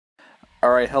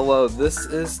Alright, hello, this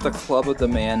is the Club of the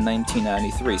Man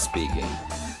 1993 speaking.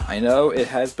 I know it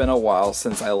has been a while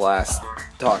since I last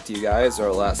talked to you guys,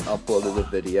 or last uploaded a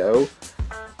video,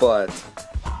 but,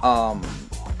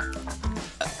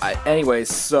 anyways,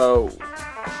 so,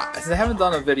 since I haven't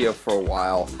done a video for a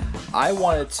while, I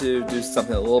wanted to do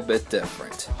something a little bit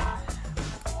different.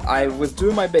 I was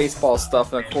doing my baseball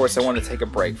stuff, and of course I wanted to take a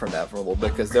break from that for a little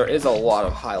bit, because there is a lot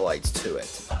of highlights to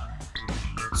it.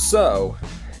 So,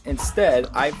 instead,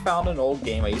 I found an old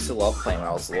game I used to love playing when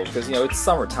I was little, because, you know, it's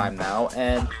summertime now,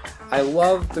 and I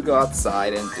love to go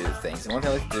outside and do things. And one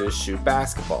thing I like to do is shoot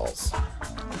basketballs.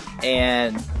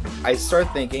 And I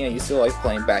started thinking I used to like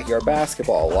playing backyard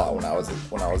basketball a lot when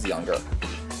I was younger.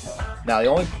 Now, the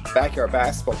only backyard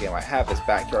basketball game I have is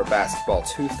Backyard Basketball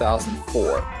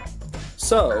 2004.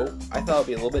 So, I thought it would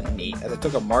be a little bit neat as I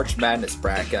took a March Madness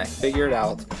bracket and I figured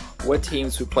out what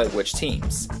teams would play which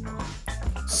teams.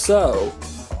 So,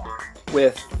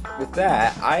 with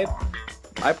that, I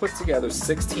put together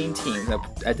 16 teams.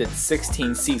 I did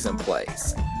 16 season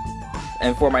plays.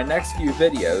 And for my next few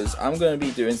videos, I'm going to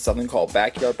be doing something called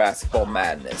Backyard Basketball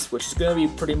Madness, which is going to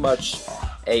be pretty much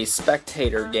a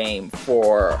spectator game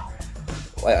for,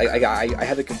 I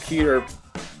had the computer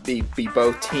be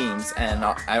both teams, and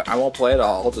I won't play at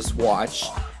all, I'll just watch,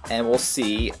 and we'll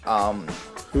see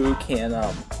who can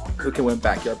win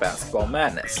Backyard Basketball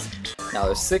Madness. Now,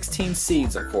 there's 16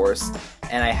 seeds, of course,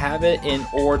 and I have it in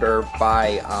order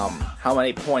by how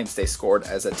many points they scored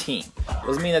as a team.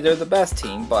 Doesn't mean that they're the best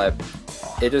team, but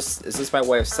it's just my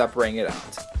way of separating it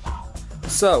out.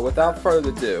 So, without further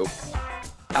ado,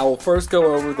 I will first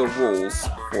go over the rules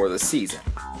for the season.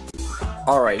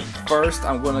 Alright, first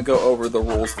I'm going to go over the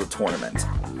rules of the tournament.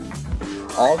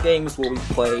 All games will be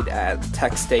played at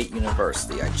Tech State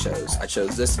University. I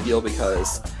chose this field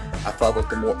because I thought it looked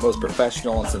the most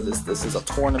professional, and since this is a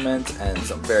tournament and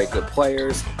some very good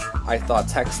players, I thought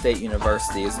Tech State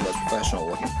University is the most professional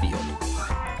looking field.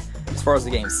 As far as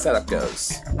the game setup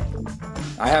goes,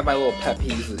 I have my little pet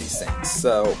peeves with these things.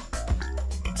 So,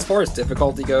 as far as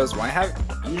difficulty goes,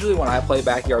 usually when I play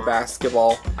backyard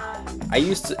basketball,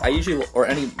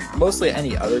 mostly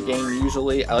any other game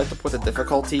usually, I like to put the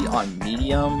difficulty on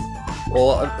medium.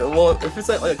 Well, if it's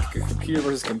like a computer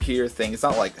versus computer thing, it's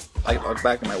not like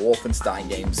back in my Wolfenstein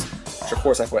games, which of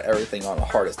course I put everything on the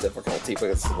hardest difficulty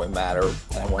because it doesn't matter,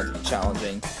 and I want it to be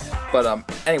challenging. But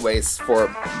anyways, for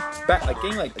a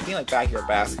game like backyard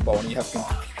basketball, when you have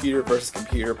computer versus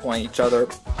computer playing each other,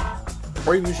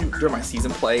 or even usually during my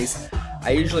season plays,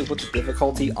 I usually put the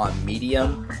difficulty on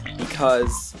medium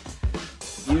because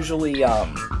usually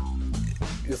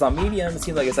because on medium it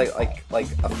seems like it's like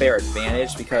a fair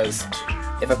advantage, because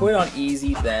if I put it on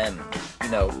easy, then you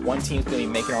know one team's going to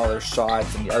be making all their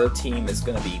shots and the other team is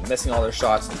going to be missing all their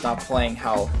shots. It's not playing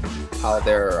how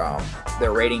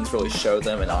their ratings really show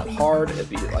them, and on hard it'd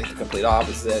be like the complete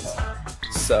opposite.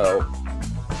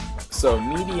 So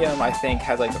medium, I think,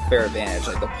 has like a fair advantage.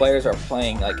 Like the players are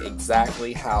playing like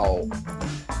exactly how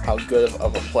good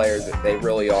of a player that they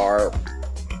really are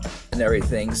and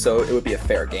everything, so it would be a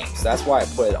fair game. So that's why I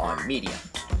put it on medium.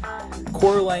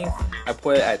 Quarter length, I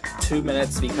put it at 2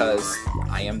 minutes because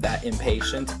I am that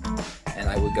impatient and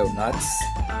I would go nuts.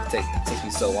 It takes me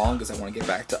so long because I want to get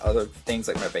back to other things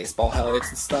like my baseball highlights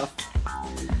and stuff.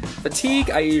 Fatigue,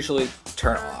 I usually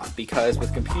turn off because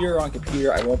with computer on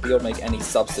computer, I won't be able to make any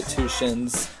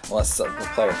substitutions unless the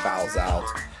player fouls out.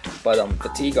 But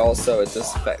fatigue also, it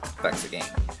just affects the game.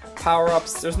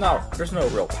 Power-ups, there's no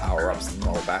real power-ups in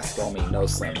normal basketball. I mean, no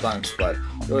slam dunks, but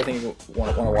the other thing you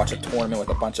want to watch a tournament with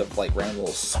a bunch of like random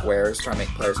little squares trying to make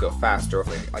players go faster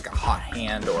with like a hot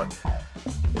hand or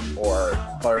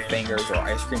butterfingers or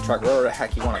ice cream truck, whatever the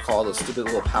heck you want to call those stupid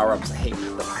little power-ups. I hate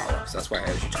the power-ups. That's why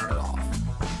I usually turn it off.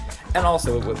 And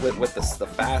also with the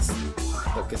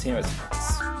continuous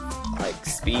like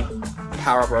speed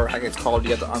power-up, whatever the heck it's called,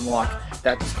 you have to unlock.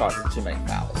 That just causes too many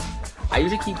fouls. I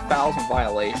usually keep fouls and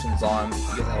violations on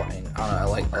because I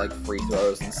like free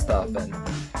throws and stuff, and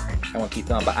I want to keep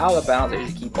them on. But out of bounds, I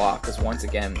usually keep off because once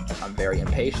again, I'm very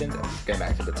impatient and getting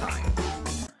back to the time.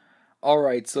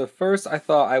 Alright, so first I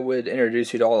thought I would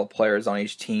introduce you to all the players on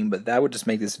each team, but that would just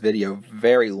make this video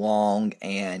very long,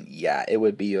 and yeah, it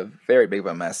would be a very big of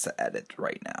a mess to edit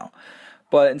right now.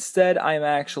 But instead, I'm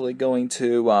actually going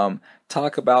to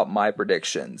talk about my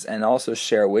predictions and also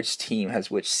share which team has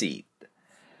which seed.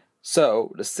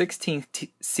 So, the 16th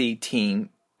seed team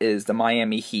is the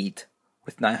Miami Heat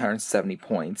with 970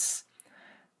 points.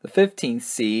 The 15th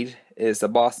seed is the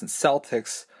Boston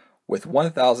Celtics with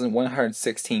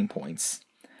 1,116 points.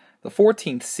 The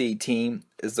 14th seed team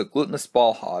is the Gluttonous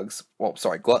Ball Hogs. I always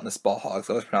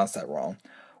pronounced that wrong.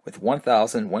 with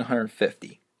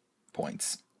 1,150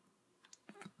 points.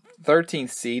 13th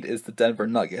seed is the Denver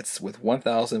Nuggets with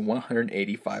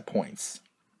 1,185 points.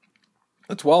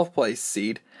 The 12th place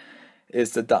seed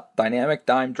is the Dynamic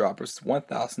Dime Droppers with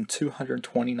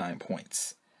 1,229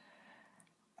 points.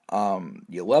 The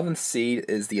 11th seed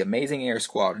is the Amazing Air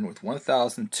Squadron with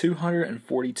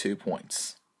 1,242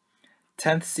 points.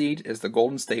 10th seed is the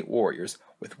Golden State Warriors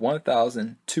with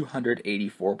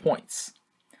 1,284 points.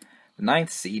 The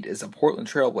 9th seed is the Portland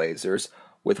Trail Blazers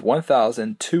with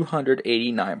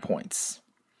 1,289 points.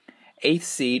 8th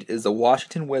seed is the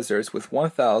Washington Wizards with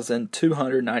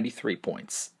 1,293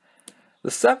 points. The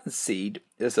 7th seed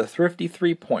is the Thrifty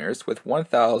Three-Pointers with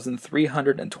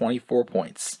 1,324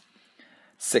 points.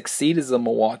 6th seed is the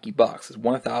Milwaukee Bucks with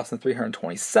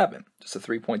 1,327, just a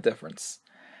 3-point difference.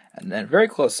 And then very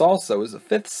close also is the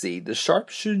 5th seed, the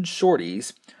Sharpshooting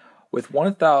Shorties, with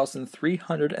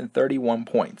 1,331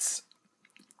 points.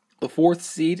 The 4th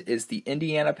seed is the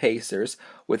Indiana Pacers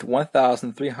with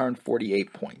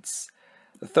 1,348 points.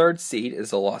 The 3rd seed is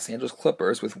the Los Angeles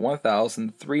Clippers with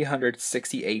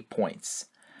 1,368 points.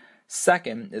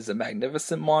 2nd is the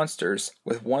Magnificent Monsters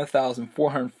with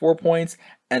 1,404 points,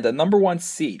 and the number 1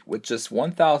 seed with just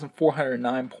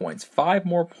 1,409 points, 5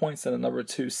 more points than the number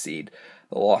 2 seed,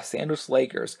 the Los Angeles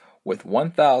Lakers with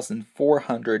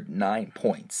 1,409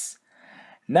 points.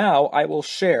 Now I will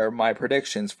share my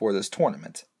predictions for this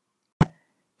tournament.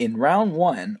 In round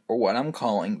 1, or what I'm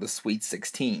calling the Sweet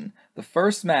 16, the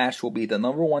first match will be the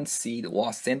number 1 seed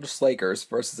Los Angeles Lakers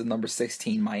versus the number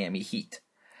 16 Miami Heat.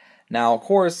 Now, of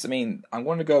course, I'm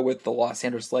going to go with the Los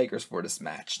Angeles Lakers for this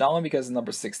match, not only because of the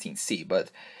number 16 seed,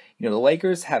 but the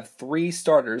Lakers have 3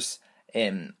 starters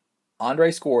in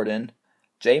Andres Gordon,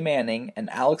 Jay Manning, and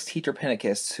Alex Teacher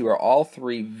Pinnacus, who are all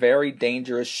 3 very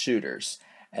dangerous shooters,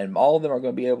 and all of them are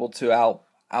going to be able to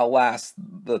outlast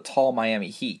the tall Miami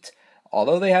Heat.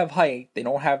 Although they have height, they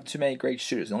don't have too many great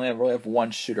shooters. They only really have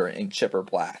one shooter in Chipper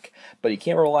Black. But you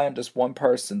can't rely on just one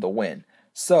person to win.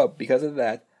 So, because of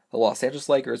that, the Los Angeles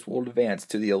Lakers will advance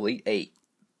to the Elite 8.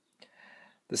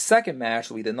 The second match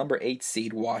will be the number 8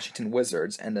 seed Washington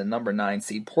Wizards and the number 9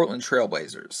 seed Portland Trail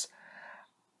Blazers.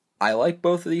 I like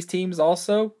both of these teams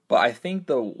also, but I think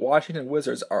the Washington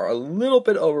Wizards are a little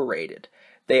bit overrated.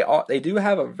 They do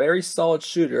have a very solid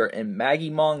shooter in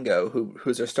Maggie Mongo,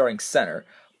 who's their starting center,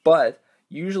 but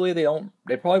usually they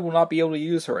probably will not be able to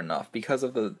use her enough because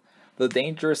of the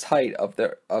dangerous height of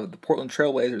the Portland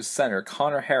Trail Blazers center,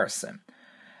 Connor Harrison.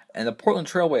 And the Portland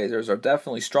Trail Blazers are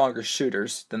definitely stronger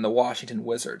shooters than the Washington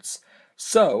Wizards.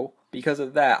 So, because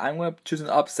of that, I'm going to choose an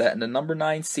upset, and the number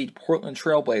 9 seed Portland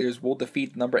Trail Blazers will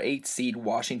defeat the number 8 seed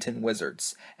Washington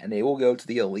Wizards, and they will go to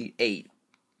the Elite 8.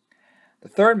 The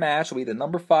third match will be the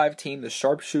number 5 team, the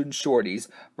Sharpshooting Shorties,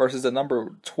 versus the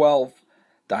number 12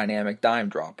 Dynamic Dime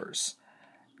Droppers.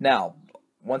 Now,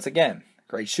 once again,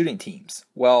 great shooting teams.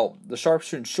 Well, the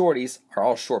Sharpshooting Shorties are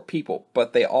all short people,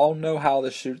 but they all know how to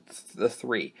shoot the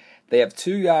 3. They have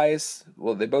 2 guys.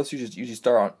 Well, they both usually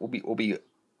start on will be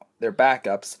their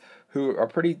backups, who are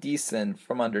pretty decent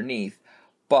from underneath.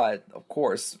 But of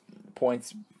course,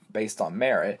 points based on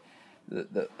merit.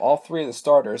 All 3 of the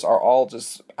starters are all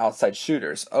just outside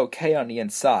shooters. Okay on the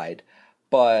inside,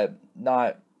 but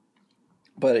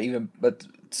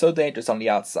so dangerous on the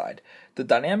outside. The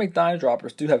Dynamic Dime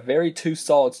Droppers do have 2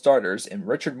 solid starters in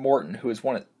Richard Morton, who is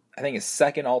I think is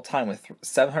second all time with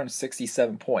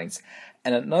 767 points,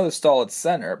 and another solid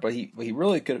center, but he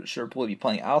really should be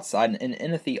playing outside in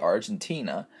Inati,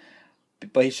 Argentina.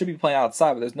 But he should be playing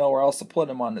outside, but there's nowhere else to put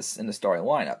him in the starting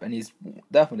lineup, and he's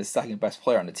definitely the second best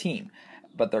player on the team.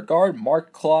 But their guard,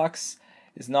 Mark Clocks,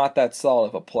 is not that solid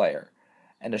of a player.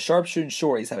 And the Sharpshooting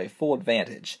Shorties have a full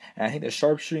advantage, and I think the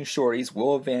Sharpshooting Shorties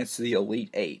will advance to the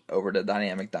Elite 8 over the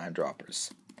Dynamic Dime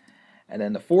Droppers. And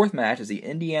then the fourth match is the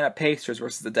Indiana Pacers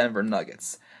versus the Denver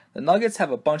Nuggets. The Nuggets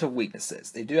have a bunch of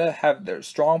weaknesses. They do have their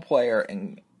strong player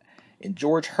in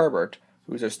George Herbert,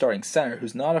 who's their starting center,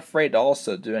 who's not afraid to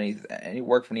also do any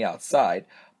work from the outside,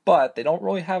 but they don't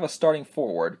really have a starting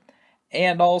forward.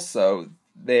 And also,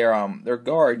 their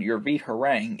guard, Yervit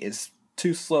Harang, is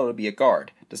too slow to be a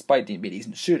guard, despite being a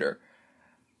decent shooter.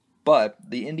 But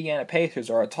the Indiana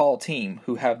Pacers are a tall team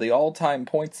who have the all-time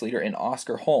points leader in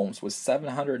Oscar Holmes with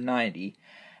 790,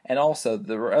 and also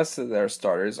the rest of their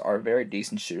starters are very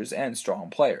decent shooters and strong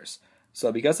players.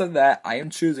 So because of that, I am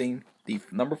choosing the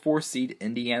number 4 seed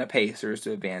Indiana Pacers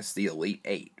to advance to the Elite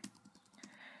 8.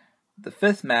 The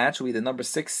fifth match will be the number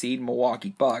 6 seed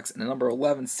Milwaukee Bucks and the number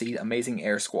 11 seed Amazing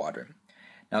Air Squadron.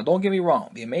 Now, don't get me wrong,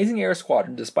 the Amazing Air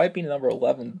Squadron, despite being the number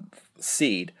 11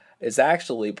 seed, is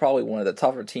actually probably one of the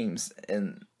tougher teams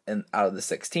in out of the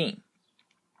 16.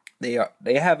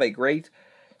 They have a great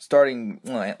starting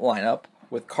lineup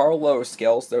with Carl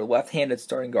Lowerscales, their left-handed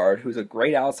starting guard, who's a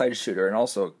great outside shooter and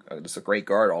also just a great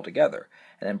guard altogether.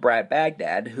 And then Brad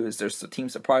Baghdad, who is their team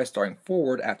surprise starting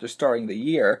forward after starting the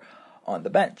year on the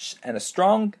bench, and a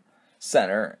strong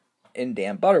center in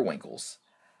Dan Butterwinkles.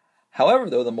 However,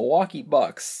 though, the Milwaukee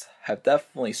Bucks have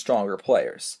definitely stronger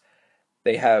players.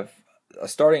 They have a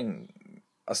starting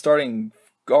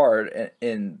guard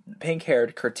in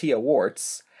pink-haired Curtia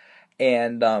Warts,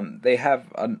 and they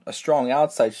have a strong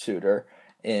outside shooter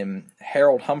in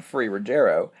Harold Humphrey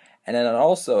Ruggiero, and then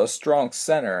also a strong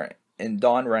center in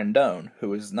Don Rendon,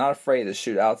 who is not afraid to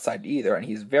shoot outside either, and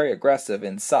he's very aggressive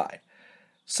inside.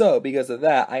 So, because of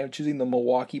that, I am choosing the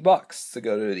Milwaukee Bucks to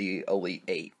go to the Elite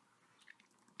Eight.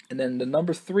 And then the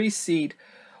number 3 seed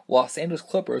Los Angeles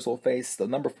Clippers will face the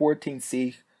number 14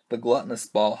 seed, the gluttonous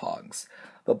Ball Hogs.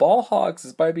 The Ball Hogs,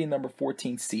 despite being number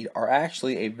 14 seed, are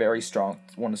actually a very strong,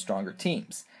 one of the stronger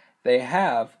teams. They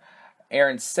have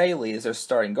Aaron Staley as their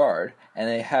starting guard, and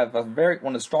they have one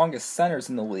of the strongest centers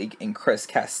in the league in Chris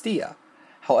Castilla.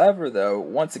 However, though,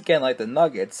 once again, like the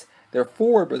Nuggets, their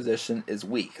forward position is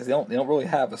weak because they don't really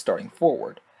have a starting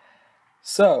forward.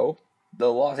 So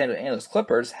the Los Angeles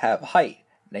Clippers have height.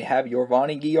 They have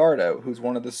Giovanni Giardo, who's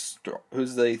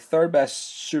the third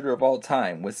best shooter of all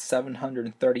time with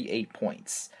 738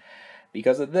 points.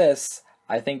 Because of this,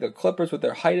 I think the Clippers, with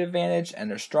their height advantage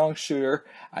and their strong shooter,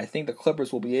 I think the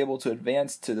Clippers will be able to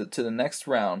advance to the next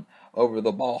round over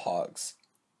the Ball Hogs.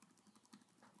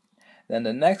 Then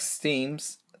the next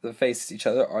teams that face each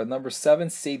other are number 7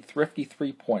 seed Thrifty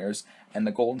Three-Pointers and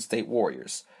the Golden State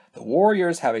Warriors. The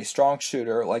Warriors have a strong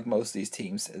shooter, like most of these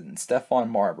teams, in Stephon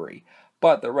Marbury.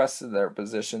 But the rest of their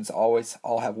positions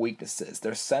all have weaknesses.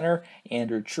 Their center,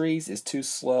 Andrew Trees, is too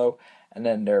slow, and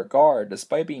then their guard,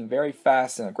 despite being very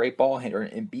fast and a great ball handler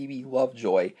in BB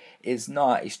Lovejoy, is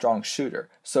not a strong shooter.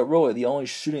 So really, the only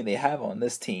shooting they have on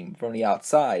this team from the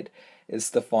outside is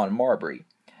Stephon Marbury.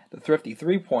 The Thrifty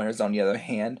Three-Pointers, on the other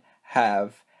hand,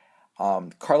 have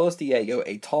Carlos Diego,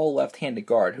 a tall left-handed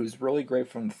guard who's really great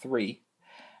from the three,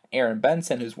 Aaron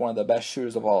Benson, who's one of the best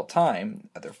shooters of all time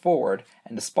at their forward,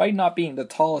 and despite not being the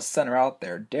tallest center out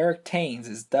there, Derek Taines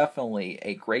is definitely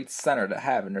a great center to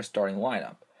have in their starting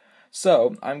lineup.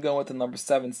 So, I'm going with the number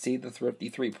 7 seed, the Thrifty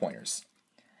Three-Pointers.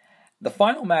 The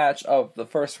final match of the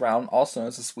first round, also known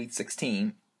as the Sweet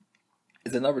 16,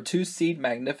 is the number 2 seed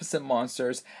Magnificent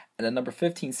Monsters and the number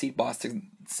 15 seed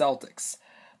Boston Celtics.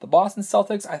 The Boston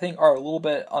Celtics, I think, are a little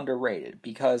bit underrated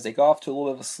because they got off to a little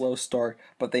bit of a slow start,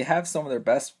 but they have some of the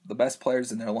best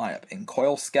players in their lineup. In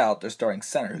Coyle Scout, their starting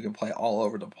center, who can play all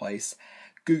over the place.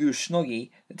 Gugu Schnuggy,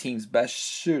 the team's best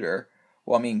shooter.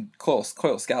 Well, I mean, Coyle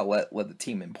Scout led the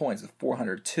team in points with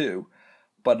 402,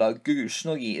 but Gugu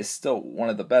Schnuggy is still one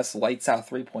of the best lights-out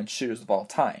three-point shooters of all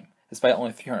time, despite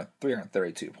only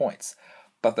 332 points.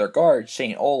 But their guard,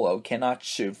 Shane Olo, cannot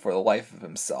shoot for the life of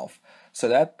himself. So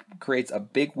that creates a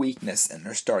big weakness in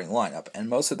their starting lineup, and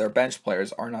most of their bench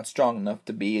players are not strong enough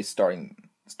to be starting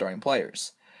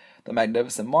players. The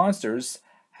Magnificent Monsters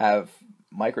have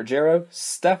Mike Ruggiero,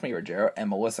 Stephanie Ruggiero, and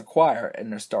Melissa Quire in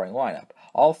their starting lineup.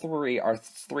 All three are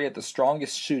three of the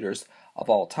strongest shooters of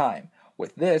all time.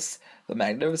 With this, the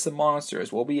Magnificent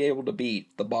Monsters will be able to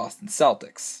beat the Boston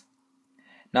Celtics.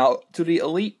 Now, to the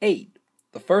Elite Eight.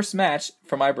 The first match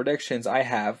for my predictions I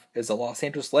have is the Los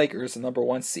Angeles Lakers, the number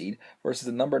 1 seed, versus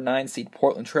the number 9 seed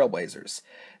Portland Trailblazers.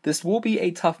 This will be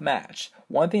a tough match.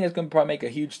 One thing that's going to probably make a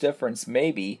huge difference,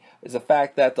 maybe, is the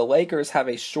fact that the Lakers have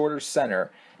a shorter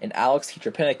center in Alex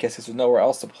Kitropinicus, because there's nowhere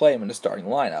else to play him in the starting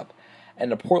lineup.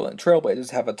 And the Portland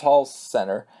Trailblazers have a tall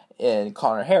center in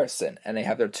Connor Harrison, and they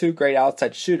have their 2 great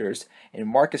outside shooters in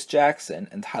Marcus Jackson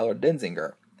and Tyler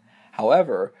Dinziger.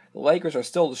 However, the Lakers are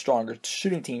still the stronger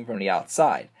shooting team from the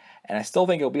outside, and I still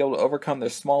think they'll be able to overcome their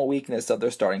small weakness of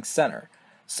their starting center.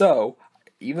 So,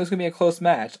 even though it's going to be a close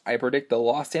match, I predict the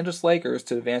Los Angeles Lakers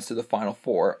to advance to the Final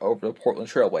Four over the Portland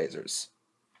Trailblazers.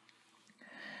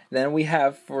 Then we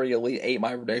have, for the Elite Eight,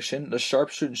 my prediction, the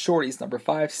Sharpshooting Shorties, number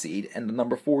 5 seed, and the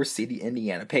number 4 seed, the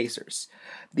Indiana Pacers.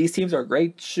 These teams are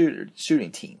great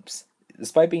shooting teams.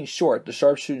 Despite being short, the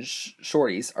Sharpshooting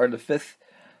Shorties are the 5th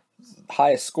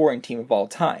highest scoring team of all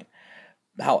time.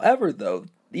 However, though,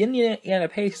 the Indiana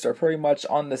Pacers are pretty much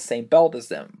on the same belt as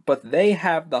them, but they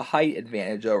have the height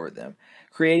advantage over them,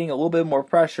 creating a little bit more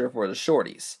pressure for the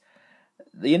shorties.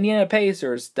 The Indiana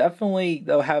Pacers definitely,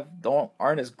 though,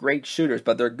 aren't as great shooters,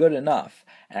 but they're good enough.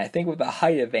 And I think with the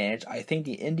height advantage, I think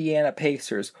the Indiana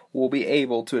Pacers will be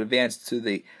able to advance to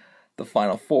the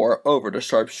Final Four over the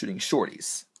sharpshooting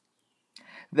shorties.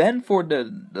 Then for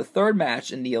the third match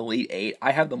in the Elite Eight,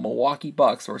 I have the Milwaukee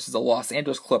Bucks versus the Los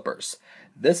Angeles Clippers.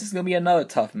 This is going to be another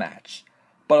tough match.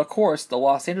 But of course, the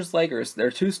Los Angeles Lakers,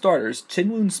 their two starters,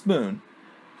 Chinwoon Spoon,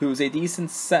 who's a decent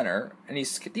center, and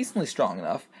he's decently strong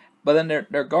enough, but then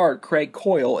their guard, Craig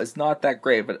Coyle, is not that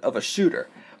great of a shooter.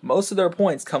 Most of their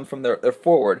points come from their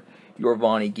forward,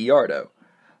 Yorvani Giardo.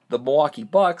 The Milwaukee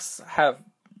Bucks have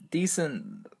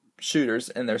decent shooters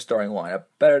in their starting lineup,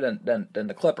 better than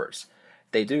the Clippers.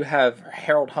 They do have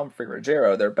Harold Humphrey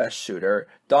Ruggiero, their best shooter,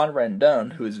 Don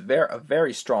Rendon, who is a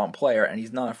very strong player, and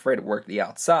he's not afraid to work the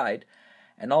outside,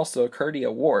 and also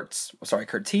Curtia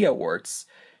Wirtz.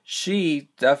 She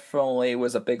definitely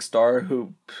was a big star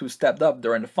who stepped up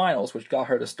during the finals, which got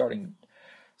her the starting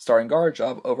guard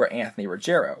job over Anthony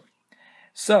Ruggiero.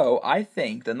 So, I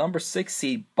think the number 6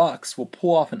 seed Bucks will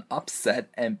pull off an upset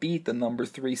and beat the number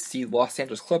 3 seed Los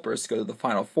Angeles Clippers to go to the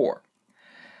Final Four.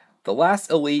 The last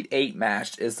Elite 8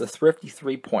 match is the Thrifty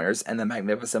Three-Pointers and the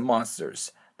Magnificent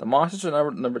Monsters. The Monsters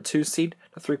are number 2 seed,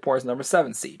 the Three-Pointers number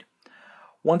 7 seed.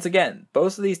 Once again,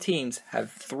 both of these teams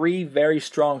have 3 very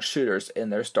strong shooters in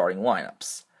their starting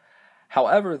lineups.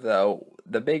 However, though,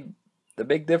 the big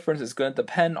difference is going to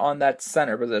depend on that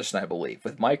center position, I believe,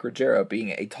 with Mike Ruggiero being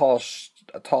a tall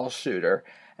shooter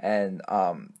and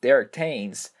Derek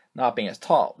Taines not being as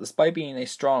tall. Despite being a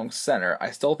strong center,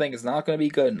 I still think it's not going to be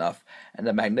good enough, and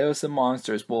the Magnificent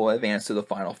Monsters will advance to the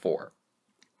Final Four.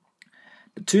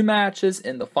 The 2 matches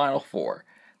in the Final Four.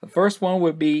 The first one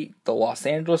would be the Los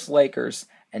Angeles Lakers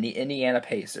and the Indiana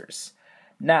Pacers.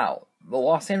 Now, the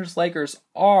Los Angeles Lakers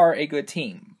are a good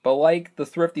team, but like the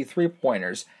Thrifty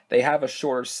Three-Pointers, they have a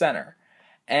shorter center.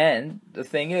 And the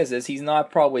thing is he's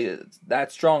not probably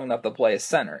that strong enough to play a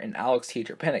center in Alex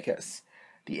Teacher-Pinnacus.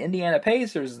 The Indiana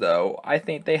Pacers, though, I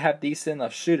think they have decent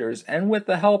enough shooters, and with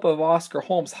the help of Oscar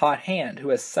Holmes' hot hand, who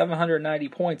has 790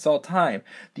 points all time,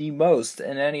 the most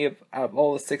in any of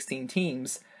all the 16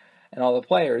 teams and all the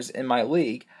players in my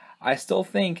league, I still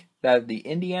think that the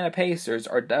Indiana Pacers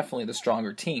are definitely the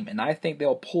stronger team, and I think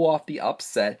they'll pull off the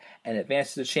upset and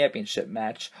advance to the championship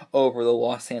match over the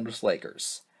Los Angeles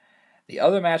Lakers. The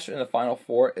other match in the Final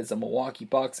Four is the Milwaukee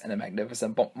Bucks and the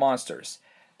Magnificent Monsters.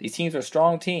 These teams are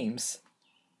strong teams,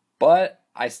 but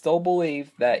I still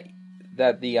believe that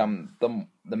the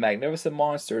Magnificent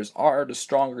Monsters are the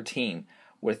stronger team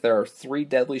with their 3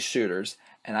 deadly shooters,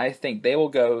 and I think they will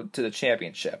go to the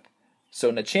championship. So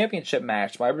in the championship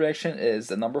match, my prediction is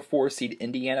the number 4 seed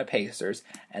Indiana Pacers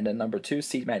and the number 2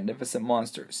 seed Magnificent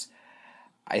Monsters.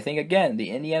 I think, again,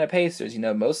 the Indiana Pacers,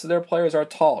 most of their players are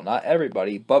tall. Not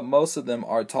everybody, but most of them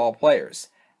are tall players.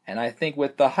 And I think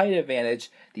with the height advantage,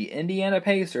 the Indiana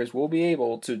Pacers will be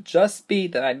able to just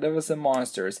beat the Magnificent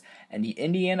Monsters, and the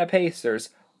Indiana Pacers,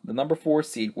 the number 4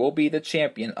 seed, will be the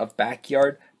champion of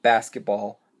Backyard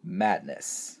Basketball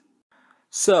Madness.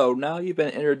 So, now you've been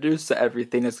introduced to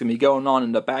everything that's going to be going on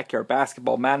in the Backyard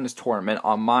Basketball Madness tournament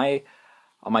on my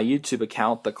YouTube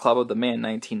account, the Club of the Man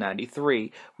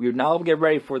 1993. We are now getting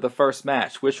ready for the first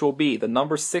match, which will be the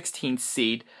number 16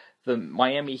 seed, the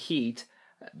Miami Heat,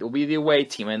 will be the away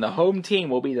team, and the home team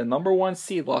will be the number 1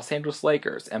 seed Los Angeles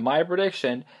Lakers. And my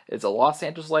prediction is the Los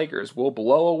Angeles Lakers will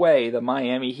blow away the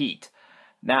Miami Heat.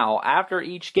 Now, after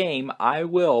each game, I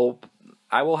will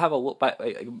have a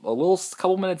little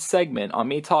couple minute segment on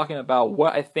me talking about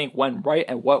what I think went right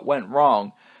and what went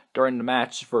wrong during the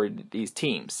match for these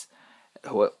teams.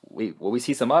 Will we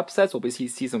see some upsets? Will we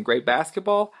see some great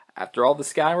basketball? After all the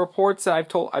scouting reports that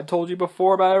I've told you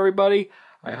before about everybody,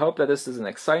 I hope that this is an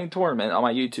exciting tournament on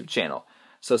my YouTube channel.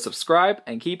 So subscribe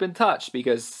and keep in touch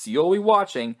because you'll be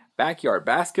watching Backyard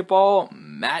Basketball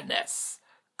Madness.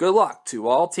 Good luck to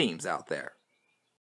all teams out there.